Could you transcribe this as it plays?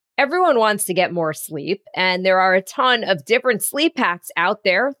Everyone wants to get more sleep, and there are a ton of different sleep hacks out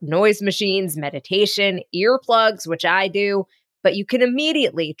there, noise machines, meditation, earplugs, which I do, but you can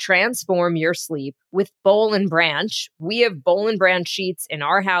immediately transform your sleep with Boll and Branch. We have Boll and Branch sheets in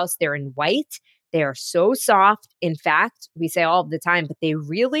our house. They're in white. They are so soft. In fact, we say all the time, but they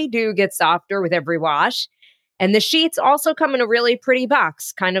really do get softer with every wash. And the sheets also come in a really pretty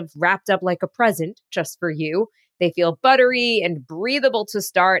box, kind of wrapped up like a present just for you. They feel buttery and breathable to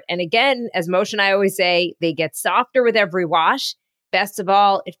start. And again, as Moshe and I always say, they get softer with every wash. Best of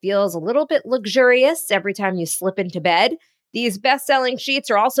all, it feels a little bit luxurious every time you slip into bed. These best-selling sheets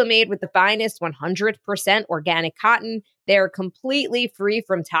are also made with the finest 100% organic cotton. They're completely free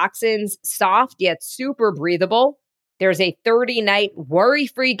from toxins, soft yet super breathable. There's a 30-night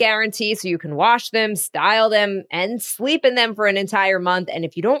worry-free guarantee, so you can wash them, style them, and sleep in them for an entire month. And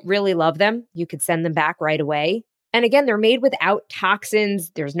if you don't really love them, you could send them back right away. And again, they're made without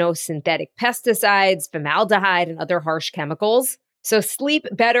toxins. There's no synthetic pesticides, formaldehyde, and other harsh chemicals. So sleep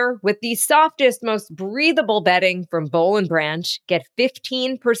better with the softest, most breathable bedding from Boll and Branch. Get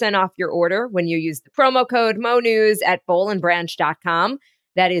 15% off your order when you use the promo code MONews at bollandbranch.com.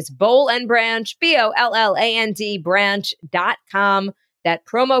 That is Boll and Branch, BOLLAND branch.com. That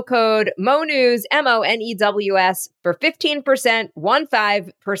promo code MONews, MONEWS, for 15%,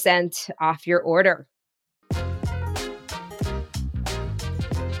 15% off your order.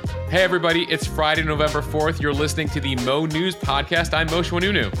 Hey everybody, it's Friday, November 4th. You're listening to the Mo News Podcast. I'm Moshe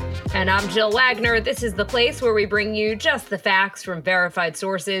Wanunu. And I'm Jill Wagner. This is the place where we bring you just the facts from verified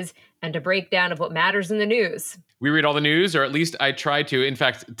sources and a breakdown of what matters in the news. We read all the news, or at least I try to. In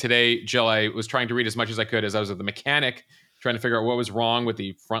fact, today, Jill, I was trying to read as much as I could as I was at the mechanic, trying to figure out what was wrong with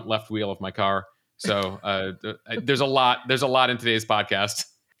the front left wheel of my car. So there's a lot in today's podcast.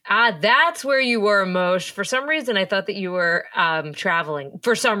 That's where you were, Moshe. For some reason, I thought that you were traveling.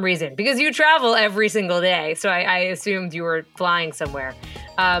 For some reason, because you travel every single day. So I assumed you were flying somewhere.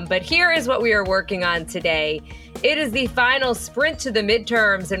 But here is what we are working on today. It is the final sprint to the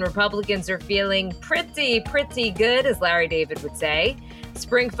midterms, and Republicans are feeling pretty good, as Larry David would say.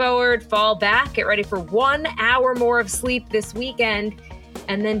 Spring forward, fall back, get ready for 1 hour more of sleep this weekend,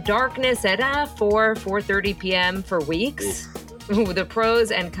 and then darkness at 4:30 p.m. for weeks. The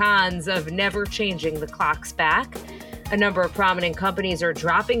pros and cons of never changing the clocks back. A number of prominent companies are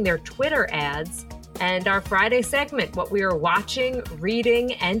dropping their Twitter ads. And our Friday segment, what we are watching,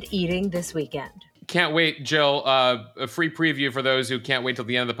 reading, and eating this weekend. Can't wait, Jill. A free preview for those who can't wait till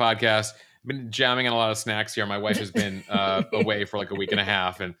the end of the podcast. I've been jamming on a lot of snacks here. My wife has been away for like a week and a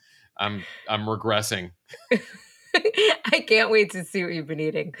half, and I'm regressing. I can't wait to see what you've been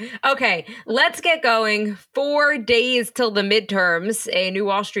eating. Okay, let's get going. 4 days till the midterms. A new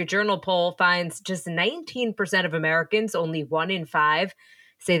Wall Street Journal poll finds just 19% of Americans, only 1 in 5,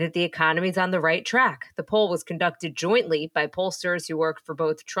 say that the economy is on the right track. The poll was conducted jointly by pollsters who worked for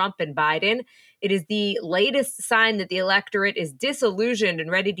both Trump and Biden. It is the latest sign that the electorate is disillusioned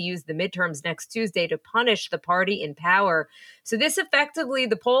and ready to use the midterms next Tuesday to punish the party in power. So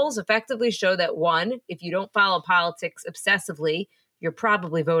the polls effectively show that, one, if you don't follow politics obsessively, you're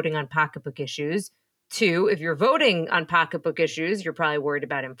probably voting on pocketbook issues. Two, if you're voting on pocketbook issues, you're probably worried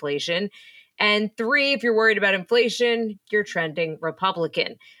about inflation. And 3, if you're worried about inflation, you're trending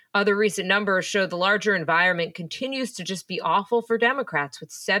Republican. Other recent numbers show the larger environment continues to just be awful for Democrats, with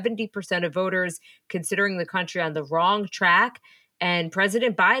 70% of voters considering the country on the wrong track, and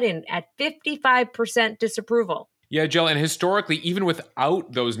President Biden at 55% disapproval. Yeah, Jill, and historically, even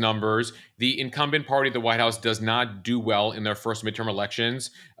without those numbers, the incumbent party of the White House does not do well in their first midterm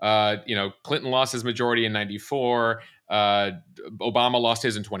elections. Clinton lost his majority in 94. Obama lost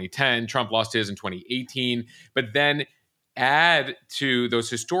his in 2010. Trump lost his in 2018. But then add to those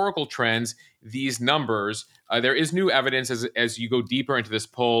historical trends these numbers. There is new evidence as you go deeper into this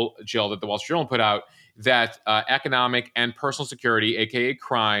poll, Jill, that the Wall Street Journal put out, that economic and personal security, aka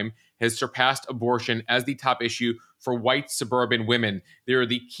crime, has surpassed abortion as the top issue for white suburban women. They're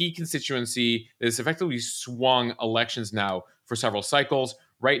the key constituency that has effectively swung elections now for several cycles.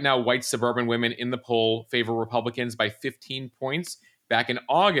 Right now, white suburban women in the poll favor Republicans by 15 points. Back in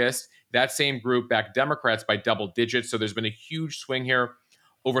August, that same group backed Democrats by double digits. So there's been a huge swing here.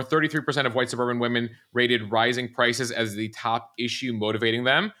 Over 33% of white suburban women rated rising prices as the top issue motivating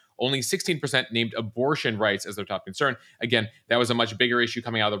them. Only 16% named abortion rights as their top concern. Again, that was a much bigger issue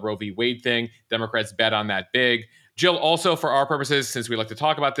coming out of the Roe v. Wade thing. Democrats bet on that big. Jill, also for our purposes, since we like to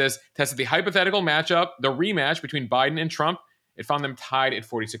talk about this, tested the hypothetical matchup, the rematch between Biden and Trump. It found them tied at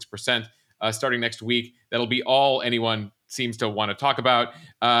 46%. Starting next week, that'll be all anyone seems to want to talk about.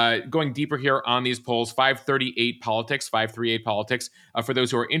 Going deeper here on these polls, 538 Politics, for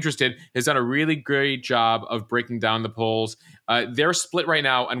those who are interested, has done a really great job of breaking down the polls. They're split right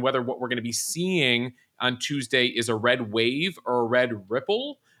now on whether what we're going to be seeing on Tuesday is a red wave or a red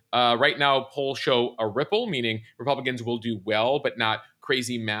ripple. Right now, polls show a ripple, meaning Republicans will do well, but not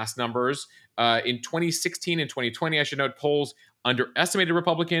crazy mass numbers. In 2016 and 2020, I should note, polls underestimated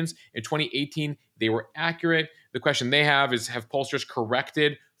Republicans. In 2018, they were accurate. The question they have is, have pollsters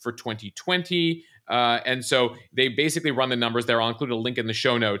corrected for 2020? And so they basically run the numbers there. I'll include a link in the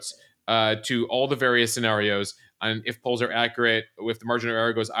show notes to all the various scenarios on if polls are accurate, if the margin of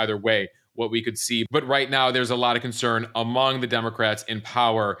error goes either way, what we could see. But right now, there's a lot of concern among the Democrats in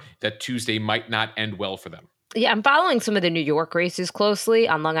power that Tuesday might not end well for them. Yeah, I'm following some of the New York races closely.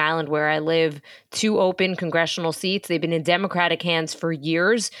 On Long Island, where I live, 2 open congressional seats. They've been in Democratic hands for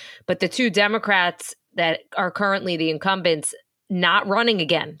years, but the 2 Democrats that are currently the incumbents not running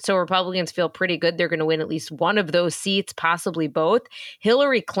again. So Republicans feel pretty good they're going to win at least one of those seats, possibly both.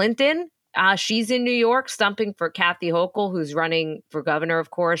 Hillary Clinton, she's in New York, stumping for Kathy Hochul, who's running for governor, of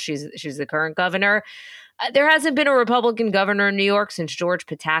course. She's the current governor. There hasn't been a Republican governor in New York since George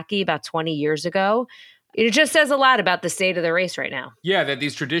Pataki about 20 years ago. It just says a lot about the state of the race right now. Yeah, that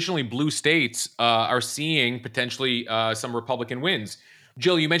these traditionally blue states are seeing potentially some Republican wins.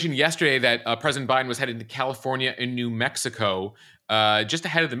 Jill, you mentioned yesterday that President Biden was headed to California and New Mexico just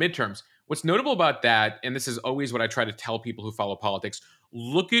ahead of the midterms. What's notable about that, and this is always what I try to tell people who follow politics,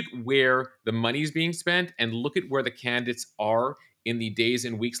 look at where the money's being spent and look at where the candidates are in the days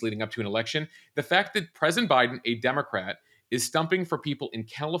and weeks leading up to an election. The fact that President Biden, a Democrat, is stumping for people in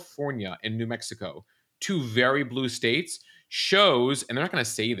California and New Mexico, 2 very blue states, shows, and they're not going to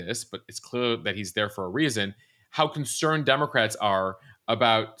say this, but it's clear that he's there for a reason, how concerned Democrats are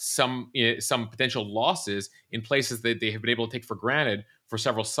about some potential losses in places that they have been able to take for granted for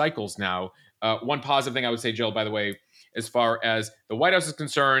several cycles now. One positive thing I would say, Jill, by the way, as far as the White House is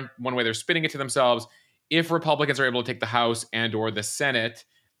concerned, one way they're spinning it to themselves, if Republicans are able to take the House and or the Senate,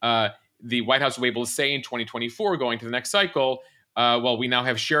 the White House will be able to say in 2024, going to the next cycle, well, we now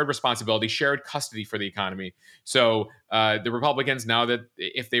have shared responsibility, shared custody for the economy. So the Republicans, now that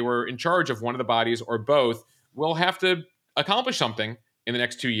if they were in charge of one of the bodies or both, will have to accomplish something in the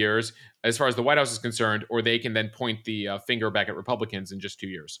next 2 years as far as the White House is concerned, or they can then point the finger back at Republicans in just 2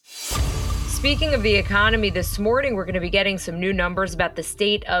 years. Speaking of the economy, this morning we're going to be getting some new numbers about the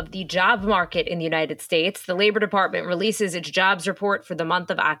state of the job market in the United States. The Labor Department releases its jobs report for the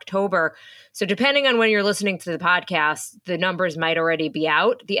month of October. So depending on when you're listening to the podcast, the numbers might already be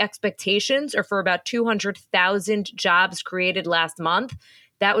out. The expectations are for about 200,000 jobs created last month.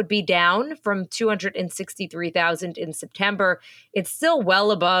 That would be down from 263,000 in September. It's still well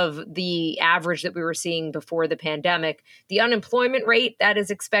above the average that we were seeing before the pandemic. The unemployment rate, that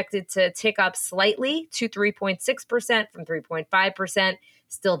is expected to tick up slightly to 3.6% from 3.5%.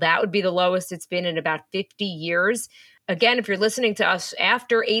 Still, that would be the lowest it's been in about 50 years. Again, if you're listening to us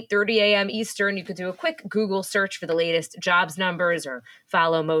after 8:30 a.m. Eastern, you could do a quick Google search for the latest jobs numbers or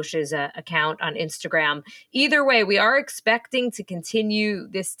follow Moshe's account on Instagram. Either way, we are expecting to continue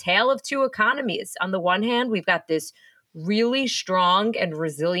this tale of 2 economies. On the one hand, we've got this really strong and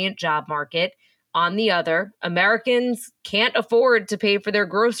resilient job market. On the other, Americans can't afford to pay for their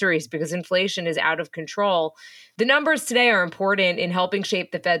groceries because inflation is out of control. The numbers today are important in helping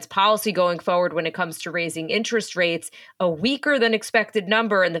shape the Fed's policy going forward when it comes to raising interest rates. A weaker than expected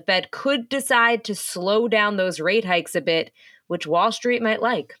number, and the Fed could decide to slow down those rate hikes a bit, which Wall Street might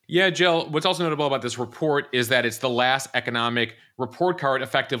like. Yeah, Jill, what's also notable about this report is that it's the last economic report card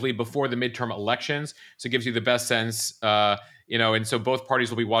effectively before the midterm elections. So it gives you the best sense, and so both parties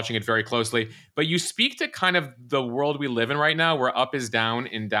will be watching it very closely. But you speak to kind of the world we live in right now, where up is down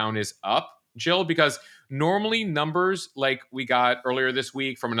and down is up, Jill, because normally numbers like we got earlier this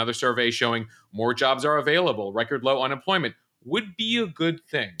week from another survey showing more jobs are available, record low unemployment, would be a good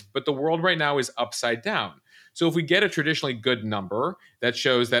thing. But the world right now is upside down. So if we get a traditionally good number that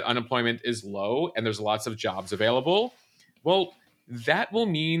shows that unemployment is low and there's lots of jobs available, well, that will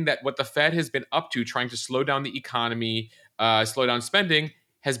mean that what the Fed has been up to, trying to slow down the economy, slow down spending,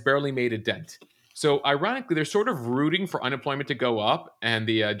 has barely made a dent. So ironically, they're sort of rooting for unemployment to go up and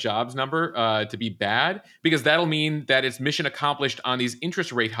the jobs number to be bad, because that'll mean that it's mission accomplished on these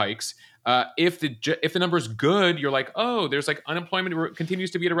interest rate hikes. If the number's good, you're like, oh, there's like unemployment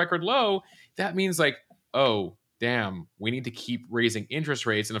continues to be at a record low. That means like, oh, damn, we need to keep raising interest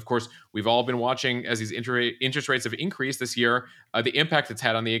rates. And of course, we've all been watching as these interest rates have increased this year, the impact it's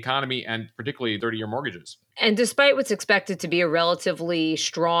had on the economy and particularly 30-year mortgages. And despite what's expected to be a relatively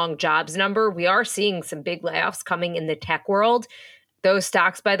strong jobs number, we are seeing some big layoffs coming in the tech world. Those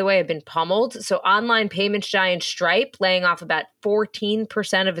stocks, by the way, have been pummeled. So online payments giant Stripe laying off about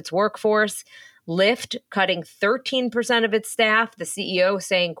 14% of its workforce. Lyft cutting 13% of its staff. The CEO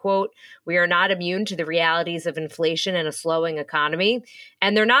saying, quote, "We are not immune to the realities of inflation and a slowing economy."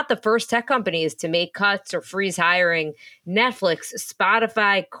 And they're not the first tech companies to make cuts or freeze hiring. Netflix,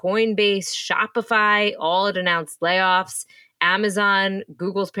 Spotify, Coinbase, Shopify all had announced layoffs. Amazon,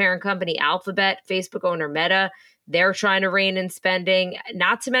 Google's parent company, Alphabet, Facebook owner Meta, they're trying to rein in spending,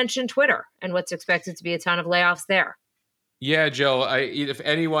 not to mention Twitter and what's expected to be a ton of layoffs there. Yeah, Jill, if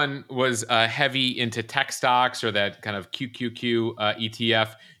anyone was heavy into tech stocks or that kind of QQQ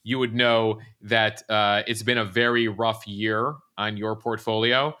ETF, you would know that it's been a very rough year on your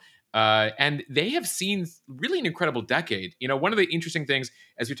portfolio. And they have seen really an incredible decade. You know, one of the interesting things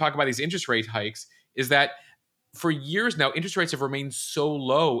as we talk about these interest rate hikes is that for years now, interest rates have remained so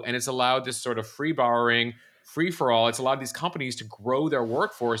low, and it's allowed this sort of free borrowing, free for all. It's allowed these companies to grow their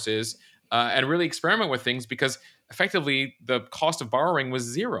workforces and really experiment with things because effectively the cost of borrowing was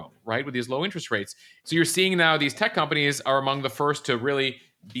zero, right, with these low interest rates. So you're seeing now these tech companies are among the first to really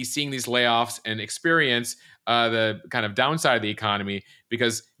be seeing these layoffs and experience the kind of downside of the economy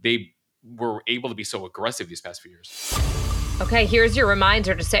because they were able to be so aggressive these past few years. Okay, here's your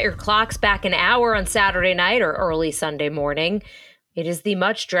reminder to set your clocks back an hour on Saturday night or early Sunday morning. It is the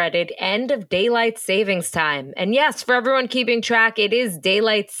much dreaded end of daylight savings time. And yes, for everyone keeping track, it is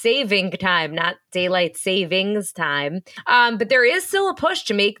daylight saving time, not daylight savings time. But there is still a push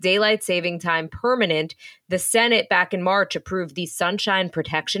to make daylight saving time permanent. The Senate back in March approved the Sunshine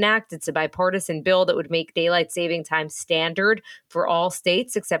Protection Act. It's a bipartisan bill that would make daylight saving time standard for all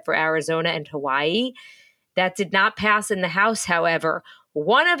states except for Arizona and Hawaii. That did not pass in the House, however.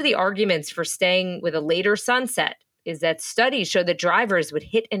 One of the arguments for staying with a later sunset is that studies show that drivers would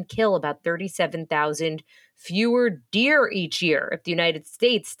hit and kill about 37,000 fewer deer each year if the United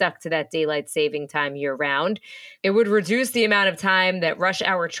States stuck to that daylight saving time year round. It would reduce the amount of time that rush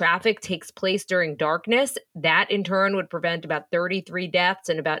hour traffic takes place during darkness. That in turn would prevent about 33 deaths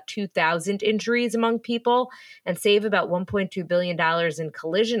and about 2,000 injuries among people and save about $1.2 billion in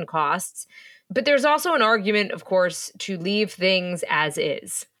collision costs. But there's also an argument, of course, to leave things as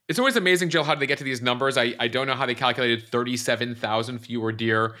is. It's always amazing, Jill, how do they get to these numbers? I don't know how they calculated 37,000 fewer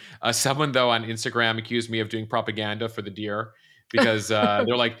deer. Someone, though, on Instagram accused me of doing propaganda for the deer because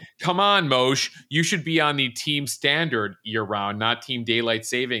they're like, come on, Moshe, you should be on the team standard year-round, not team daylight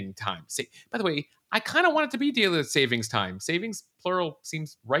saving time. By the way, I kind of want it to be daylight savings time. Savings, plural,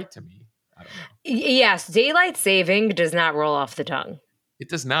 seems right to me. I don't know. Yes, daylight saving does not roll off the tongue. It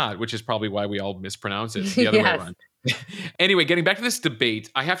does not, which is probably why we all mispronounce it the other way around. Anyway, getting back to this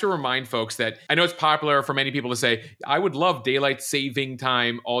debate, I have to remind folks that I know it's popular for many people to say, I would love daylight saving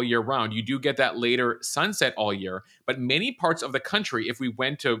time all year round. You do get that later sunset all year, but many parts of the country, if we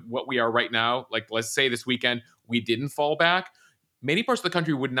went to what we are right now, like let's say this weekend, we didn't fall back, many parts of the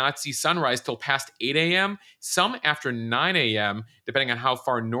country would not see sunrise till past 8 a.m., some after 9 a.m., depending on how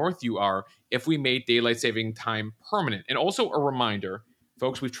far north you are, if we made daylight saving time permanent. And also a reminder,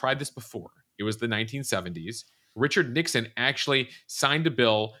 folks, we've tried this before. It was the 1970s. Richard Nixon actually signed a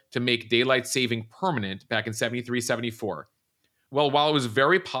bill to make daylight saving permanent back in 73, 74. Well, while it was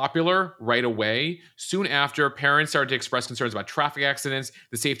very popular right away, soon after, parents started to express concerns about traffic accidents,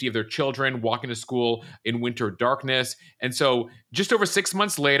 the safety of their children, walking to school in winter darkness. And so just over 6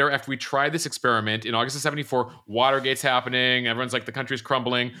 months later, after we tried this experiment in August of 74, Watergate's happening. Everyone's like, the country's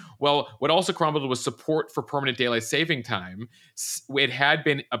crumbling. Well, what also crumbled was support for permanent daylight saving time. It had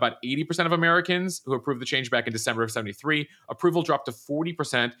been about 80% of Americans who approved the change back in December of 73. Approval dropped to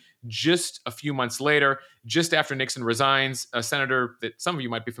 40% just a few months later, just after Nixon resigns. A senator that some of you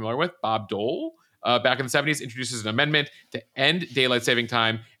might be familiar with, Bob Dole, back in the 70s, introduces an amendment to end daylight saving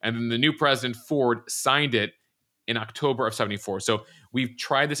time. And then the new president, Ford, signed it in October of 74. So we've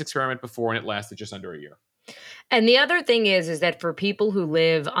tried this experiment before, and it lasted just under a year. And the other thing is that for people who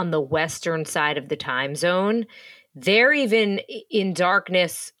live on the western side of the time zone, they're even in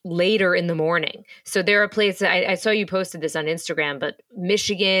darkness later in the morning. So there are places, I saw you posted this on Instagram, but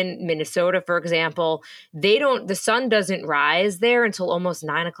Michigan, Minnesota, for example, the sun doesn't rise there until almost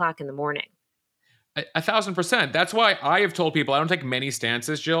 9 o'clock in the morning. 1,000%. That's why I have told people, I don't take many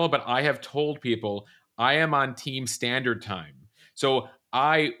stances, Jill, but I have told people I am on team standard time. So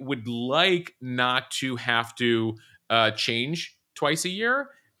I would like not to have to change twice a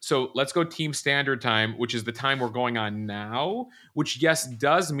year. So let's go Team Standard Time, which is the time we're going on now, which, yes,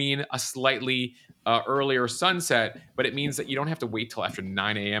 does mean a slightly earlier sunset, but it means that you don't have to wait till after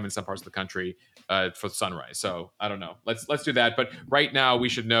 9 a.m. in some parts of the country for sunrise. So I don't know. Let's do that. But right now, we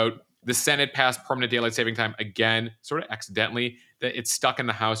should note the Senate passed permanent daylight saving time again, sort of accidentally. That it's stuck in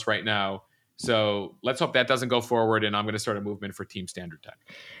the House right now. So let's hope that doesn't go forward, and I'm going to start a movement for Team Standard Time.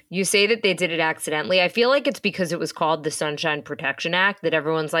 You say that they did it accidentally. I feel like it's because it was called the Sunshine Protection Act that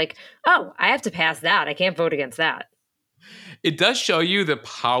everyone's like, oh, I have to pass that. I can't vote against that. It does show you the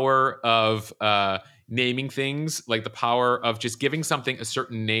power of naming things, like the power of just giving something a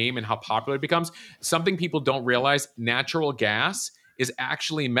certain name and how popular it becomes. Something people don't realize, natural gas is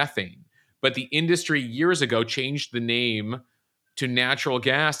actually methane. But the industry years ago changed the name to natural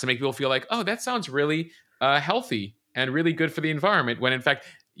gas to make people feel like, oh, that sounds really healthy and really good for the environment, when in fact,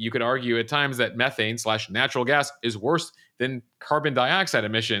 you could argue at times that methane / natural gas is worse than carbon dioxide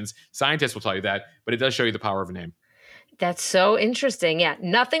emissions. Scientists will tell you that, but it does show you the power of a name. That's so interesting. Yeah,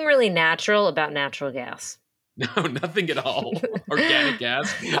 nothing really natural about natural gas. No, nothing at all. Organic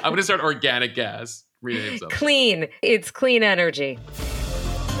gas. I'm going to start organic gas. Rename something. Clean. It's clean energy.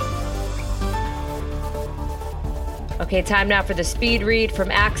 Okay, time now for the speed read from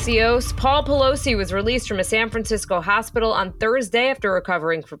Axios. Paul Pelosi was released from a San Francisco hospital on Thursday after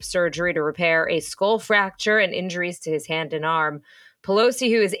recovering from surgery to repair a skull fracture and injuries to his hand and arm. Pelosi,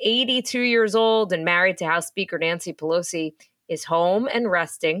 who is 82 years old and married to House Speaker Nancy Pelosi, is home and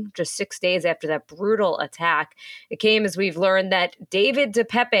resting just 6 days after that brutal attack. It came as we've learned that David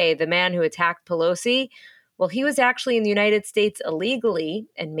DePepe, the man who attacked Pelosi, well, he was actually in the United States illegally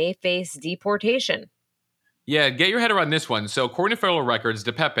and may face deportation. Yeah, get your head around this one. So according to federal records,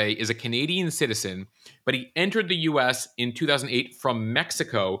 DePepe is a Canadian citizen, but he entered the U.S. in 2008 from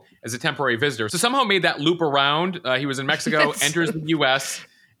Mexico as a temporary visitor. So somehow made that loop around. He was in Mexico, enters the U.S.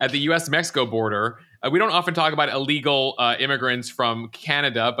 at the U.S.-Mexico border. We don't often talk about illegal immigrants from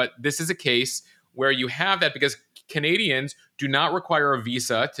Canada, but this is a case where you have that because Canadians do not require a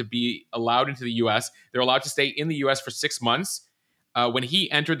visa to be allowed into the U.S. They're allowed to stay in the U.S. for 6 months. When he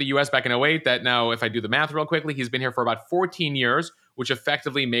entered the U.S. back in 2008, that now, if I do the math real quickly, he's been here for about 14 years, which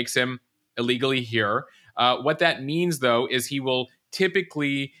effectively makes him illegally here. What that means, though, is he will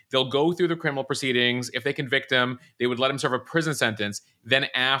typically, they'll go through the criminal proceedings. If they convict him, they would let him serve a prison sentence. Then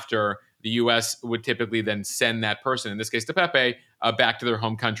after, the U.S. would typically then send that person, in this case DePepe, back to their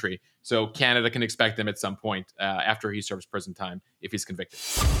home country. So Canada can expect him at some point after he serves prison time if he's convicted.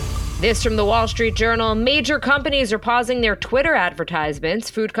 This from the Wall Street Journal. Major companies are pausing their Twitter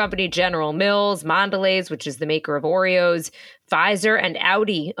advertisements. Food company General Mills, Mondelez, which is the maker of Oreos, Pfizer, and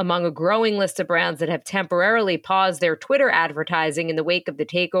Audi, among a growing list of brands that have temporarily paused their Twitter advertising in the wake of the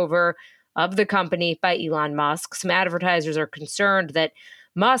takeover of the company by Elon Musk. Some advertisers are concerned that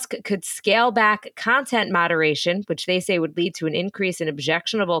Musk could scale back content moderation, which they say would lead to an increase in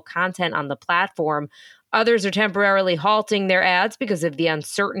objectionable content on the platform. Others are temporarily halting their ads because of the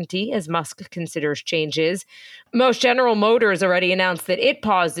uncertainty as Musk considers changes. Most General Motors already announced that it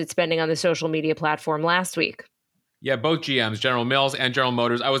paused its spending on the social media platform last week. Yeah, both GMs, General Mills and General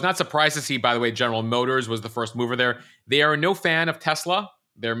Motors. I was not surprised to see, by the way, General Motors was the first mover there. They are no fan of Tesla,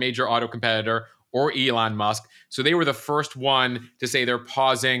 their major auto competitor, or Elon Musk. So they were the first one to say they're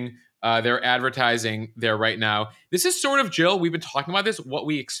pausing their advertising there right now. This is sort of, Jill, we've been talking about this, what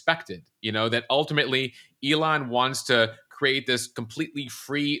we expected, that ultimately Elon wants to create this completely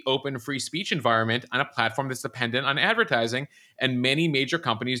free, open, free speech environment on a platform that's dependent on advertising. And many major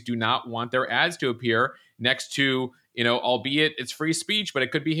companies do not want their ads to appear next to, albeit it's free speech, but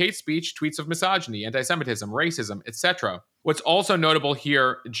it could be hate speech, tweets of misogyny, anti-Semitism, racism, etc. What's also notable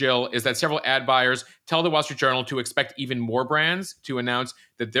here, Jill, is that several ad buyers tell the Wall Street Journal to expect even more brands to announce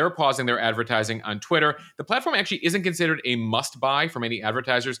that they're pausing their advertising on Twitter. The platform actually isn't considered a must-buy for many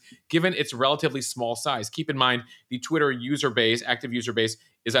advertisers, given its relatively small size. Keep in mind, the Twitter user base, active user base,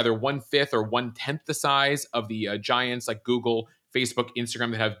 is either 1/5 or 1/10 the size of the giants like Google, Facebook, Instagram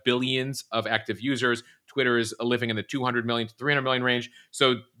that have billions of active users. Twitter is living in the 200 million to 300 million range.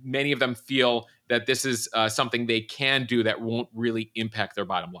 So many of them feel that this is something they can do that won't really impact their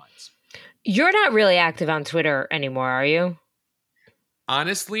bottom lines. You're not really active on Twitter anymore, are you?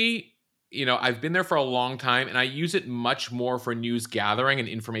 Honestly, I've been there for a long time, and I use it much more for news gathering and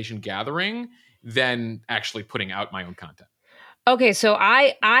information gathering than actually putting out my own content. Okay, so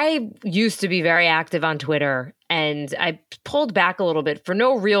I used to be very active on Twitter, and I pulled back a little bit for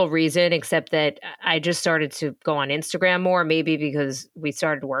no real reason except that I just started to go on Instagram more, maybe because we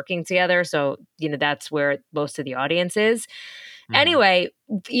started working together. So, that's where most of the audience is. Anyway,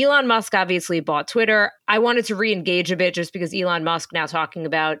 Elon Musk obviously bought Twitter. I wanted to re-engage a bit just because Elon Musk now talking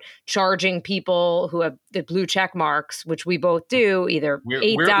about charging people who have the blue check marks, which we both do, either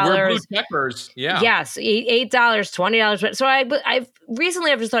 $8. We're blue checkers. Yeah. Yes, $8, $20. So I've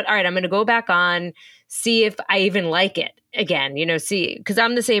recently just thought, all right, I'm going to go back on, see if I even like it again. See, because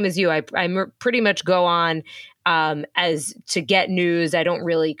I'm the same as you. I pretty much go on as to get news. I don't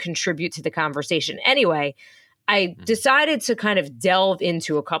really contribute to the conversation. Anyway, I decided to kind of delve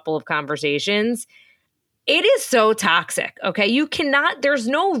into a couple of conversations. It is so toxic. Okay. You cannot, there's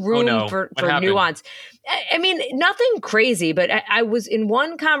no room for nuance. I mean, nothing crazy, but I was in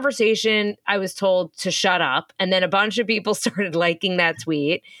one conversation, I was told to shut up. And then a bunch of people started liking that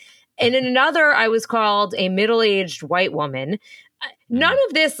tweet. And in another, I was called a middle-aged white woman. None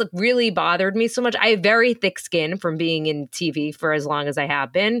of this really bothered me so much. I have very thick skin from being in TV for as long as I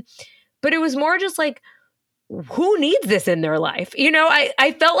have been. But it was more just like, who needs this in their life?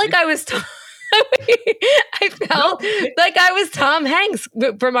 I felt like I was like I was Tom Hanks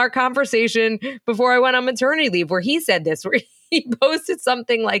from our conversation before I went on maternity leave, where he said this, where he posted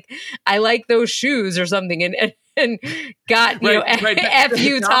something like, I like those shoes or something, and got, F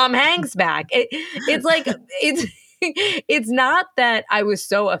you Tom Hanks back. It's like, it's not that I was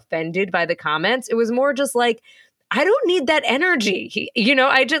so offended by the comments. It was more just like, I don't need that energy.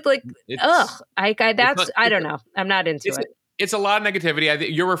 I just like, I don't know. I'm not into it. It's a lot of negativity.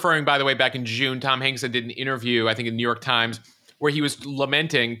 You're referring, by the way, back in June, Tom Hanks did an interview, I think in the New York Times, where he was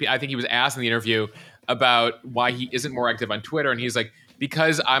lamenting, I think he was asked in the interview about why he isn't more active on Twitter. And he's like,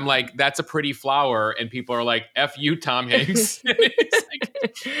 because I'm like, that's a pretty flower. And people are like, F you, Tom Hanks. It's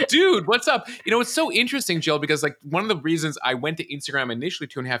like, dude, what's up? It's so interesting, Jill, because like one of the reasons I went to Instagram initially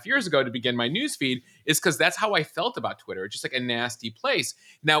 2.5 years ago to begin my newsfeed is because that's how I felt about Twitter. It's just like a nasty place.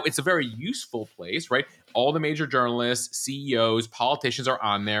 Now, it's a very useful place, right? All the major journalists, CEOs, politicians are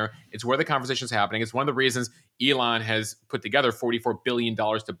on there. It's where the conversation is happening. It's one of the reasons Elon has put together $44 billion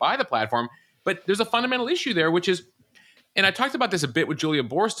to buy the platform. But there's a fundamental issue there, which is, and I talked about this a bit with Julia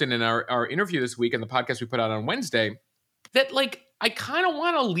Boorstin in our interview this week and the podcast we put out on Wednesday, that like I kind of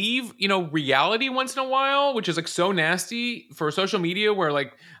want to leave, reality once in a while, which is like so nasty for social media where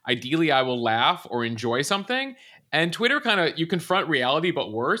like ideally I will laugh or enjoy something. And Twitter you confront reality,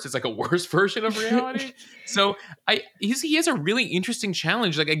 but worse. It's like a worse version of reality. So he has a really interesting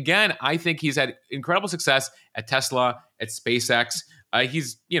challenge. Like, again, I think he's had incredible success at Tesla, at SpaceX.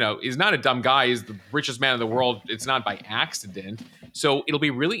 He's not a dumb guy. He's the richest man in the world. It's not by accident. So it'll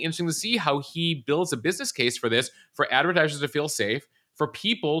be really interesting to see how he builds a business case for this, for advertisers to feel safe, for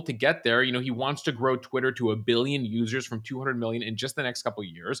people to get there. He wants to grow Twitter to 1 billion users from 200 million in just the next couple of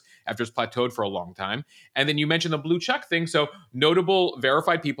years after it's plateaued for a long time. And then you mentioned the blue check thing. So notable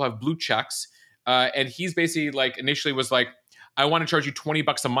verified people have blue checks. And he's basically like initially was like, I want to charge you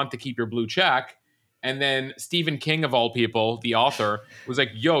 $20 a month to keep your blue check. And then Stephen King, of all people, the author, was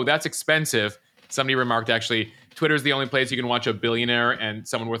like, yo, that's expensive. Somebody remarked, actually, Twitter's the only place you can watch a billionaire and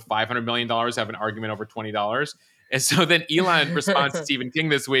someone worth $500 million have an argument over $20. And so then Elon responds to Stephen King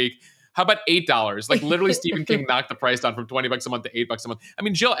this week, how about $8? Like literally Stephen King knocked the price down from $20 a month to $8 a month. I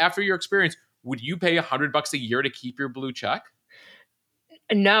mean, Jill, after your experience, would you pay $100 a year to keep your blue check?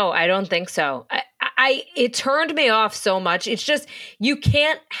 No, I don't think so. It turned me off so much. It's just, you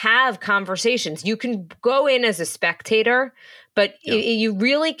can't have conversations. You can go in as a spectator, but you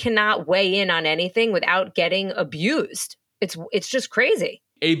really cannot weigh in on anything without getting abused. It's just crazy.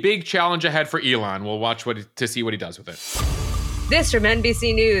 A big challenge ahead for Elon. We'll watch to see what he does with it. This from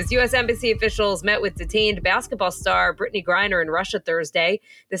NBC News. U.S. Embassy officials met with detained basketball star Brittney Griner in Russia Thursday.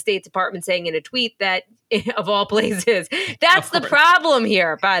 The State Department saying in a tweet that, of all places, that's the problem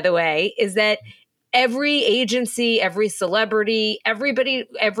here, by the way, is that every agency, every celebrity, everybody,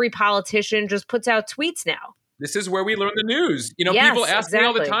 every politician just puts out tweets now. This is where we learn the news. People ask me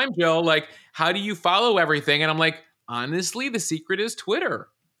all the time, Jill, like, how do you follow everything? And I'm like, honestly, the secret is Twitter.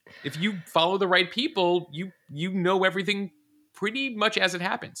 If you follow the right people, you know everything pretty much as it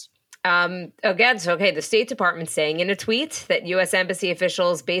happens. The State Department saying in a tweet that U.S. Embassy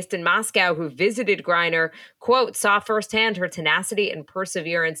officials based in Moscow who visited Griner, quote, saw firsthand her tenacity and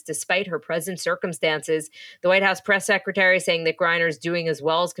perseverance despite her present circumstances. The White House press secretary saying that Griner is doing as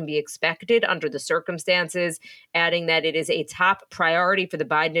well as can be expected under the circumstances, adding that it is a top priority for the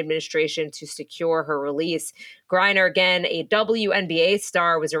Biden administration to secure her release. Griner, again, a WNBA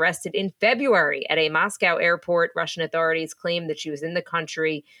star, was arrested in February at a Moscow airport. Russian authorities claim that she was in the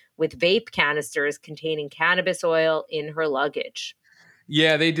country with vape canisters containing cannabis oil in her luggage.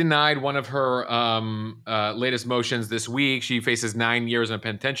 Yeah, they denied one of her latest motions this week. She faces 9 years in a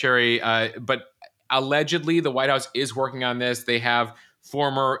penitentiary. But Allegedly, the White House is working on this. They have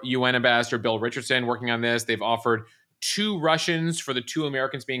former UN Ambassador Bill Richardson working on this. They've offered 2 Russians for the 2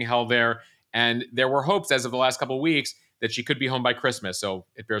 Americans being held there. And there were hopes as of the last couple of weeks that she could be home by Christmas. So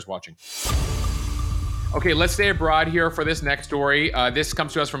it bears watching. Okay, let's stay abroad here for this next story. This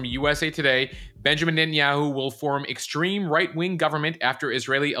comes to us from USA Today. Benjamin Netanyahu will form extreme right-wing government after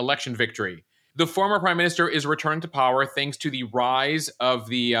Israeli election victory. The former prime minister is returned to power thanks to the rise of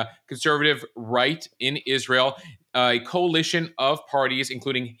the conservative right in Israel. A coalition of parties,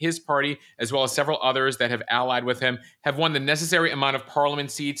 including his party, as well as several others that have allied with him, have won the necessary amount of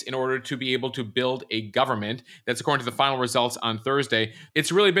parliament seats in order to be able to build a government. That's according to the final results on Thursday.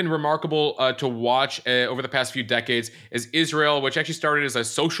 It's really been remarkable to watch over the past few decades as Israel, which actually started as a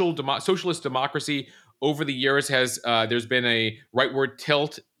socialist democracy, over the years has there's been a rightward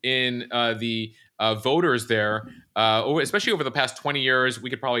tilt in the voters there, especially over the past 20 years.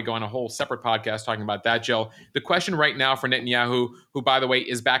 We could probably go on a whole separate podcast talking about that, Jill. The question right now for Netanyahu, who, by the way,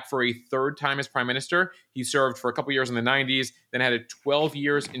 is back for a 3rd time as prime minister. He served for a couple years in the 90s, then had 12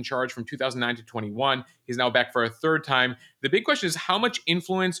 years in charge from 2009 to 21. He's now back for a 3rd time. The big question is, how much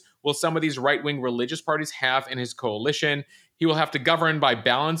influence will some of these right-wing religious parties have in his coalition? He will have to govern by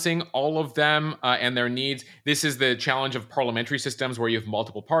balancing all of them and their needs. This is the challenge of parliamentary systems where you have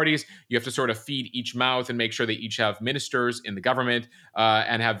multiple parties. You have to sort of feed each mouth and make sure they each have ministers in the government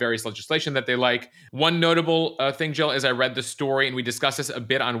and have various legislation that they like. One notable thing, Jill, is I read the story, and we discussed this a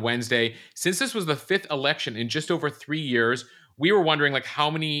bit on Wednesday. Since this was the 5th election in just over 3 years, we were wondering how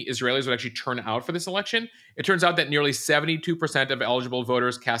many Israelis would actually turn out for this election. It turns out that nearly 72% of eligible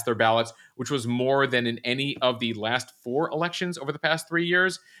voters cast their ballots, which was more than in any of the last 4 elections over the past 3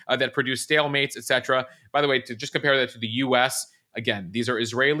 years that produced stalemates, etc. By the way, to just compare that to the U.S., again, these are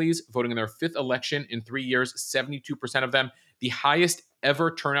Israelis voting in their 5th election in 3 years, 72% of them. The highest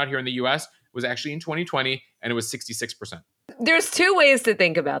ever turnout here in the U.S. was actually in 2020, and it was 66%. There's 2 ways to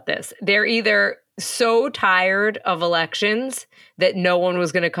think about this. They're either so tired of elections that no one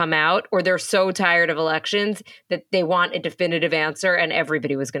was going to come out, or they're so tired of elections that they want a definitive answer and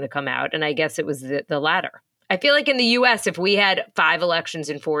everybody was going to come out. And I guess it was the latter. I feel like in the U.S., if we had 5 elections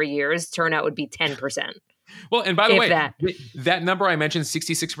in 4 years, turnout would be 10%. Well, and by the way, that number I mentioned,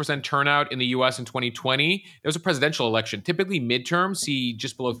 66% turnout in the U.S. in 2020, it was a presidential election. Typically, midterms see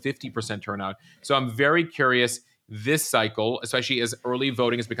just below 50% turnout. So I'm very curious this cycle, especially as early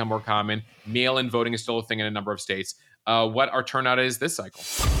voting has become more common, mail-in voting is still a thing in a number of states, what our turnout is this cycle.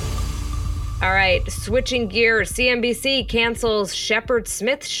 All right, switching gears, CNBC cancels Shepard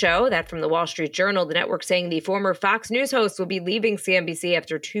Smith's show. That from the Wall Street Journal. The network saying the former Fox News host will be leaving CNBC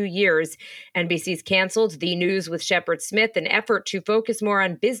after 2 years. NBC's canceled The News with Shepard Smith, an effort to focus more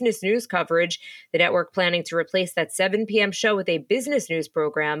on business news coverage. The network planning to replace that 7 p.m. show with a business news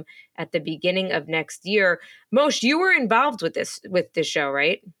program at the beginning of next year. Moshe, you were involved with this show,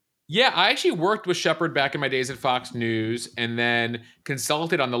 right? Yeah, I actually worked with Shepard back in my days at Fox News and then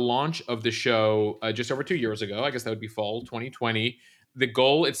consulted on the launch of the show just over 2 years ago. I guess that would be fall 2020. The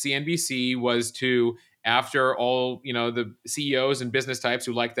goal at CNBC was to, after all, the CEOs and business types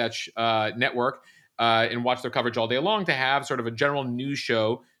who like that network and watch their coverage all day long, to have sort of a general news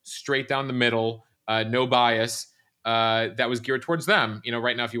show straight down the middle, no bias, that was geared towards them.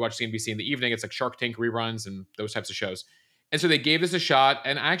 Right now, if you watch CNBC in the evening, it's like Shark Tank reruns and those types of shows. And so they gave this a shot,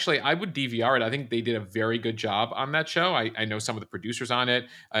 and actually, I would DVR it. I think they did a very good job on that show. I know some of the producers on it.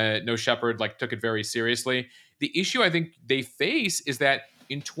 No Shepard took it very seriously. The issue I think they face is that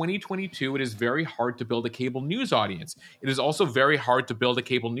in 2022, it is very hard to build a cable news audience. It is also very hard to build a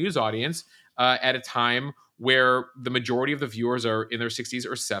cable news audience at a time where the majority of the viewers are in their 60s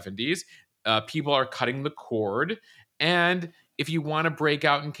or 70s. People are cutting the cord, and if you want to break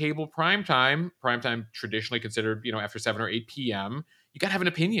out in cable primetime traditionally considered, after 7 or 8 p.m., you got to have an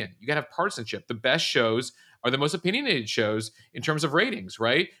opinion. You got to have partisanship. The best shows are the most opinionated shows in terms of ratings,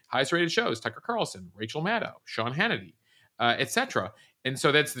 right? Highest rated shows, Tucker Carlson, Rachel Maddow, Sean Hannity, etc. And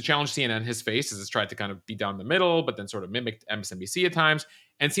so that's the challenge CNN has faced, is it's tried to kind of be down the middle, but then sort of mimicked MSNBC at times.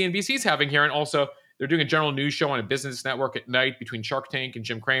 And CNBC's having here, and also they're doing a general news show on a business network at night between Shark Tank and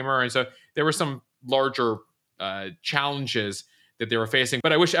Jim Cramer. And so there were some larger challenges that they were facing.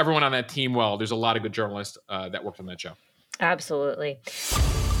 But I wish everyone on that team well. There's a lot of good journalists that worked on that show. Absolutely.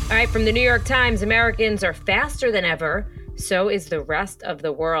 All right, from the New York Times, Americans are faster than ever. So is the rest of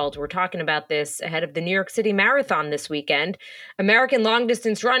the world. We're talking about this ahead of the New York City Marathon this weekend. American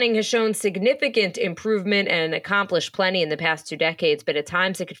long-distance running has shown significant improvement and accomplished plenty in the past 2 decades, but at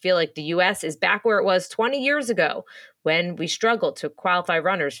times it could feel like the U.S. is back where it was 20 years ago when we struggled to qualify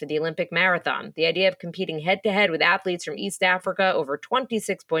runners for the Olympic marathon. The idea of competing head-to-head with athletes from East Africa over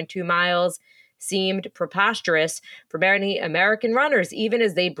 26.2 miles seemed preposterous for many American runners, even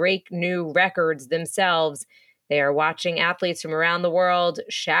as they break new records themselves. They are watching athletes from around the world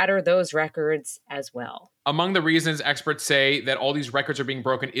shatter those records as well. Among the reasons experts say that all these records are being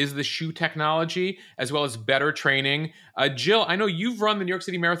broken is the shoe technology, as well as better training. Jill, I know you've run the New York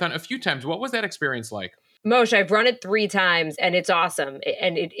City Marathon a few times. What was that experience like? Moshe, I've run it 3 times and it's awesome.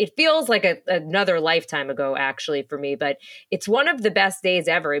 And it feels like another lifetime ago, actually, for me. But it's one of the best days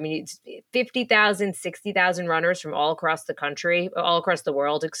ever. I mean, it's 50,000, 60,000 runners from all across the country, all across the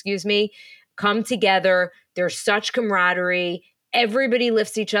world, excuse me, come together. There's such camaraderie. Everybody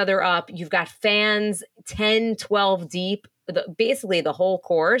lifts each other up. You've got fans 10, 12 deep, basically the whole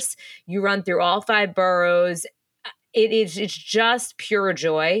course. You run through all 5 boroughs. It's just pure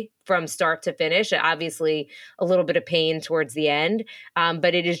joy from start to finish. Obviously, a little bit of pain towards the end,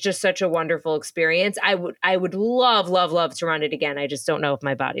 but it is just such a wonderful experience. I would love to run it again. I just don't know if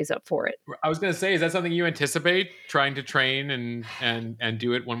my body's up for it. I was going to say, is that something you anticipate trying to train and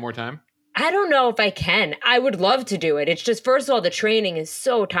do it one more time? I don't know if I can. I would love to do it. It's just, first of all, the training is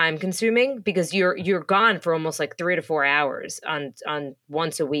so time consuming because you're gone for almost like 3 to 4 hours on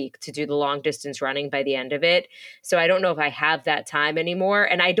once a week to do the long distance running by the end of it. So I don't know if I have that time anymore.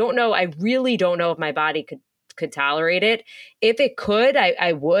 And I really don't know if my body could tolerate it. If it could,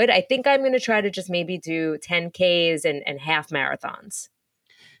 I would. I think I'm going to try to just maybe do 10Ks and half marathons.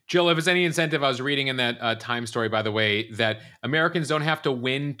 Jill, if there's any incentive, I was reading in that Time story, by the way, that Americans don't have to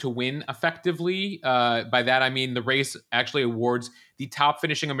win effectively. By that, I mean the race actually awards the top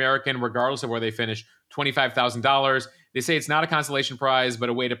finishing American, regardless of where they finish, $25,000. They say it's not a consolation prize, but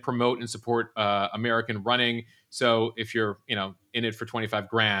a way to promote and support American running. So if you're, in it for 25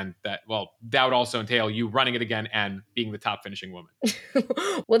 grand, that would also entail you running it again and being the top finishing woman.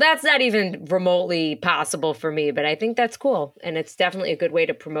 Well, that's not even remotely possible for me, but I think that's cool. And it's definitely a good way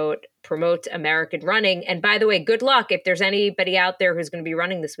to promote American running. And by the way, good luck. If there's anybody out there who's going to be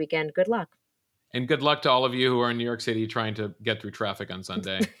running this weekend, good luck. And good luck to all of you who are in New York City trying to get through traffic on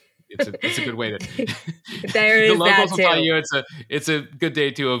Sunday. It's a good way to. There is the locals that will too. tell you it's a good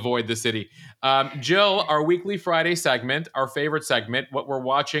day to avoid the city. Jill, our weekly Friday segment, our favorite segment, what we're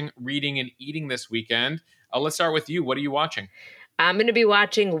watching, reading, and eating this weekend. Let's start with you. What are you watching? I'm going to be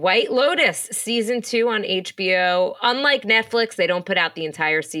watching White Lotus season 2 on HBO. Unlike Netflix, they don't put out the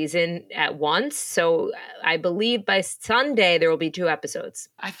entire season at once. So I believe by Sunday, there will be 2 episodes.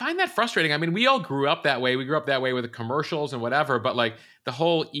 I find that frustrating. I mean, we all grew up that way. We grew up that way with the commercials and whatever, but like the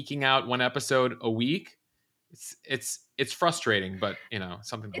whole eking out 1 episode a week, it's frustrating, but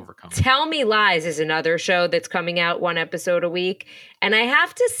something to overcome. Tell Me Lies is another show that's coming out 1 episode a week. And I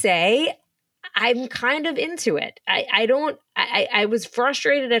have to say, I'm kind of into it. I was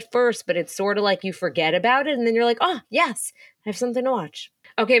frustrated at first, but it's sort of like you forget about it. And then you're like, oh, yes, I have something to watch.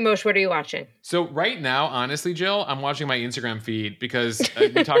 Okay, Moshe, what are you watching? So right now, honestly, Jill, I'm watching my Instagram feed because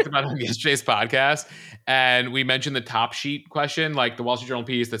we talked about it on yesterday's podcast. And we mentioned the top sheet question, like the Wall Street Journal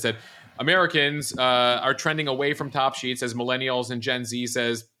piece that said, Americans are trending away from top sheets as millennials and Gen Z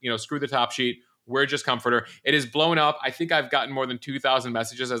says, screw the top sheet. We're just comforter. It is blown up. I think I've gotten more than 2,000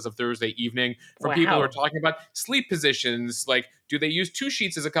 messages as of Thursday evening from people who are talking about sleep positions. Like, do they use 2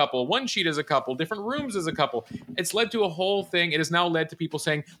 sheets as a couple, 1 sheet as a couple, different rooms as a couple? It's led to a whole thing. It has now led to people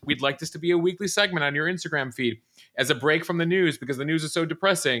saying, we'd like this to be a weekly segment on your Instagram feed as a break from the news because the news is so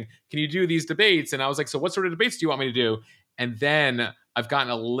depressing. Can you do these debates? And I was like, so what sort of debates do you want me to do? And then I've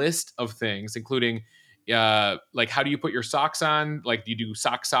gotten a list of things, including like how do you put your socks on? Like, do you do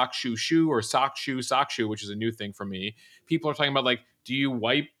sock, shoe, or sock, shoe, which is a new thing for me. People are talking about like, do you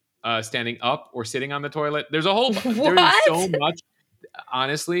wipe standing up or sitting on the toilet? There's a whole, there's so much.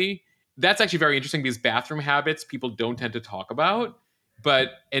 Honestly, that's actually very interesting because bathroom habits people don't tend to talk about,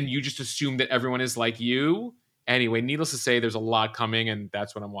 and you just assume that everyone is like you. Anyway, needless to say, there's a lot coming, and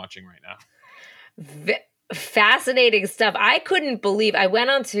that's what I'm watching right now. Fascinating stuff. I couldn't believe I went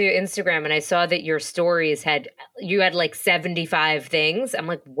onto Instagram and I saw that your stories had like 75 things. I'm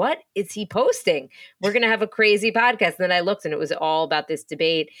like, what is he posting? We're going to have a crazy podcast. And then I looked and it was all about this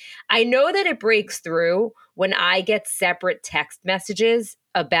debate. I know that it breaks through when I get separate text messages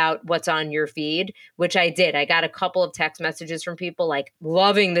about what's on your feed, which I did. I got a couple of text messages from people like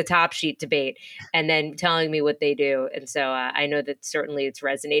loving the top sheet debate and then telling me what they do. And so I know that certainly it's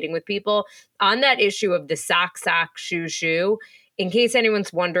resonating with people. On that issue of the sock, shoe, in case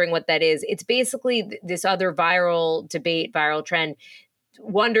anyone's wondering what that is, it's basically this other viral debate, viral trend,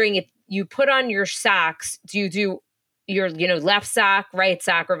 wondering if you put on your socks, do you do your, left sock, right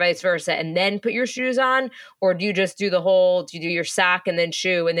sock, or vice versa, and then put your shoes on? Or do you just do do you do your sock and then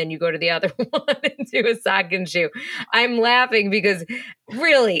shoe, and then you go to the other one and do a sock and shoe? I'm laughing because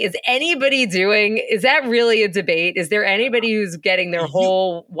really, is that really a debate? Is there anybody who's getting their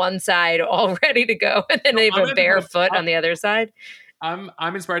whole one side all ready to go and then they have a bare foot on the other side? I'm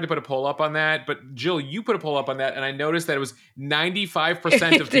inspired to put a poll up on that, but Jill, you put a poll up on that, and I noticed that it was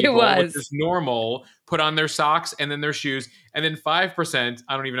 95% of people, which is normal, put on their socks and then their shoes, and then 5%,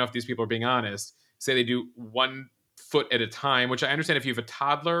 I don't even know if these people are being honest, say they do 1 foot at a time, which I understand if you have a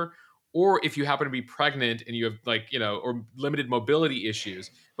toddler or if you happen to be pregnant and you have or limited mobility issues.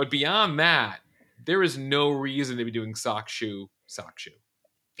 But beyond that, there is no reason to be doing sock, shoe.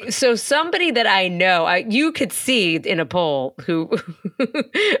 So somebody that I know, you could see in a poll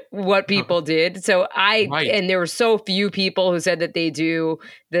what people did. So and there were so few people who said that they do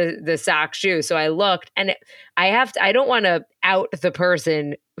the sock shoe. So I looked, and I don't want to out the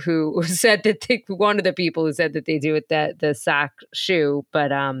person who said that one of the people who said that they do it the sock shoe,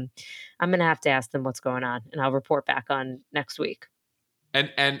 but I'm gonna have to ask them what's going on, and I'll report back on next week.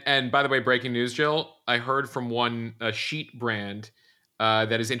 And by the way, breaking news, Jill, I heard from one sheet brand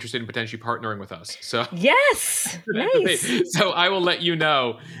that is interested in potentially partnering with us. So yes, nice. So I will let you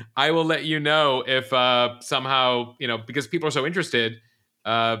know. If somehow, because people are so interested,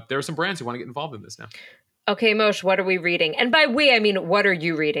 there are some brands who want to get involved in this now. Okay, Moshe, what are we reading? And by we, I mean, what are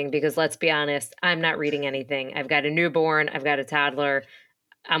you reading? Because let's be honest, I'm not reading anything. I've got a newborn. I've got a toddler.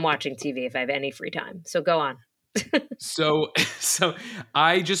 I'm watching TV if I have any free time. So go on. So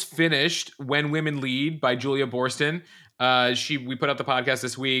I just finished When Women Lead by Julia Boorstin. We put out the podcast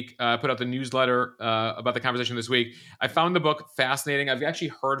this week, put out the newsletter about the conversation this week. I found the book fascinating. I've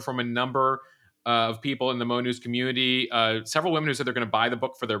actually heard from a number of people in the Mo News community, several women who said they're going to buy the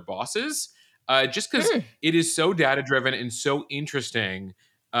book for their bosses, just because it is so data-driven and so interesting.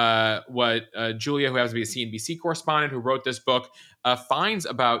 What Julia, who happens to be a CNBC correspondent who wrote this book, finds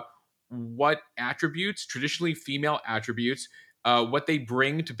about what attributes, traditionally female attributes, what they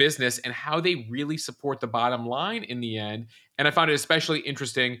bring to business and how they really support the bottom line in the end. And I found it especially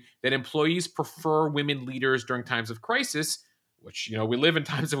interesting that employees prefer women leaders during times of crisis, which, we live in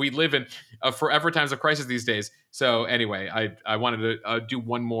forever times of crisis these days. So anyway, I wanted to do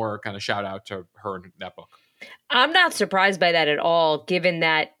one more kind of shout out to her in that book. I'm not surprised by that at all, given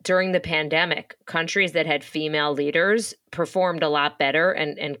that during the pandemic, countries that had female leaders performed a lot better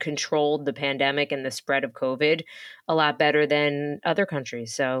and controlled the pandemic and the spread of COVID a lot better than other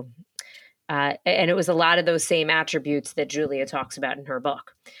countries. So, and it was a lot of those same attributes that Julia talks about in her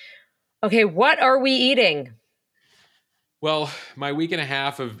book. Okay, what are we eating? Well, my week and a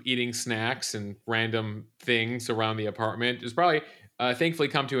half of eating snacks and random things around the apartment is probably thankfully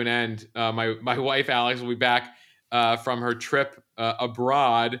come to an end. My wife, Alex, will be back from her trip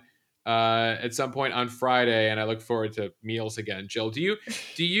abroad at some point on Friday, and I look forward to meals again. Jill, do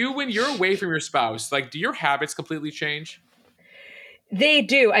you when you're away from your spouse, do your habits completely change? They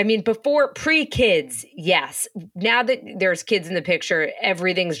do. I mean, pre-kids, yes. Now that there's kids in the picture,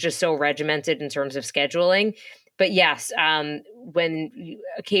 everything's just so regimented in terms of scheduling. But yes,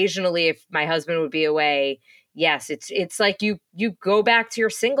 occasionally if my husband would be away, yes, it's like you go back to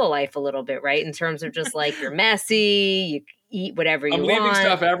your single life a little bit, right? In terms of just you're messy, you eat whatever you want. I'm leaving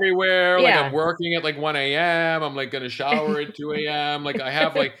stuff everywhere. Yeah. I'm working at 1 a.m. I'm going to shower at 2 a.m. I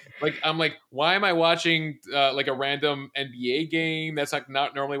have I'm why am I watching a random NBA game? That's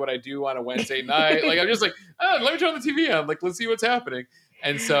not normally what I do on a Wednesday night. I'm just let me turn the TV on. Let's see what's happening.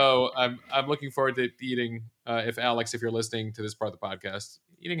 And so I'm looking forward to eating. If you're listening to this part of the podcast,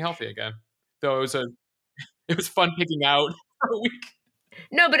 eating healthy again. Though it was fun picking out for a week.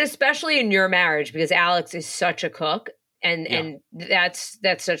 No, but especially in your marriage, because Alex is such a cook, and that's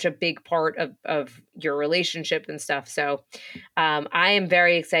such a big part of your relationship and stuff. So I am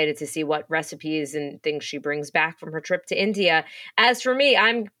very excited to see what recipes and things she brings back from her trip to India. As for me,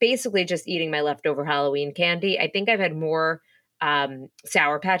 I'm basically just eating my leftover Halloween candy. I think I've had more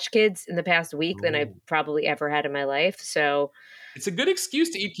Sour Patch Kids in the past week than I've probably ever had in my life. So it's a good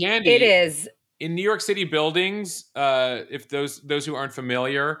excuse to eat candy. It is. In New York City buildings, if those who aren't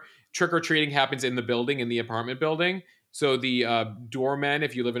familiar, trick-or-treating happens in the building, in the apartment building. So the doormen,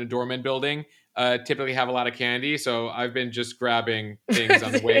 if you live in a doorman building, typically have a lot of candy. So I've been just grabbing things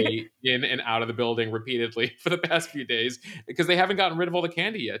on the way in and out of the building repeatedly for the past few days because they haven't gotten rid of all the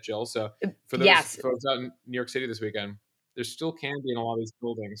candy yet, Jill. So for those folks out in New York City this weekend. there's still candy in a lot of these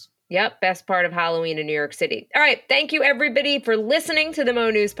buildings. Yep, best part of Halloween in New York City. All right, thank you everybody for listening to the Mo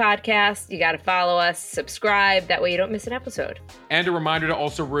News podcast. You got to follow us, subscribe, that way you don't miss an episode. And a reminder to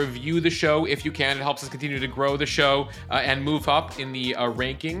also review the show if you can. It helps us continue to grow the show and move up in the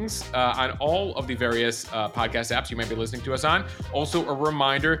rankings on all of the various podcast apps you might be listening to us on. Also, a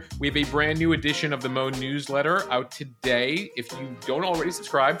reminder, we have a brand new edition of the Mo newsletter out today. If you don't already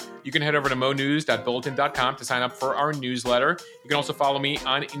subscribe, you can head over to monews.bulletin.com to sign up for our newsletter. You can also follow me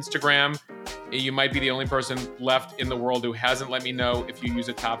on Instagram. You might be the only person left in the world who hasn't let me know if you use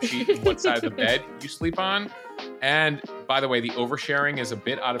a top sheet and what side of the bed you sleep on. And by the way, the oversharing is a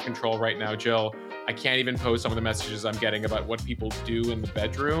bit out of control right now, Jill. I can't even post some of the messages I'm getting about what people do in the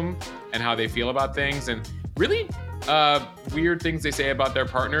bedroom and how they feel about things and really weird things they say about their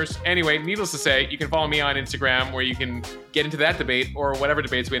partners. Anyway, needless to say, you can follow me on Instagram where you can get into that debate or whatever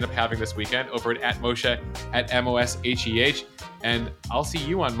debates we end up having this weekend over at Moshe, at MOSHEH. And I'll see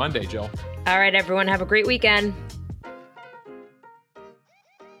you on Monday, Jill. All right, everyone, have a great weekend.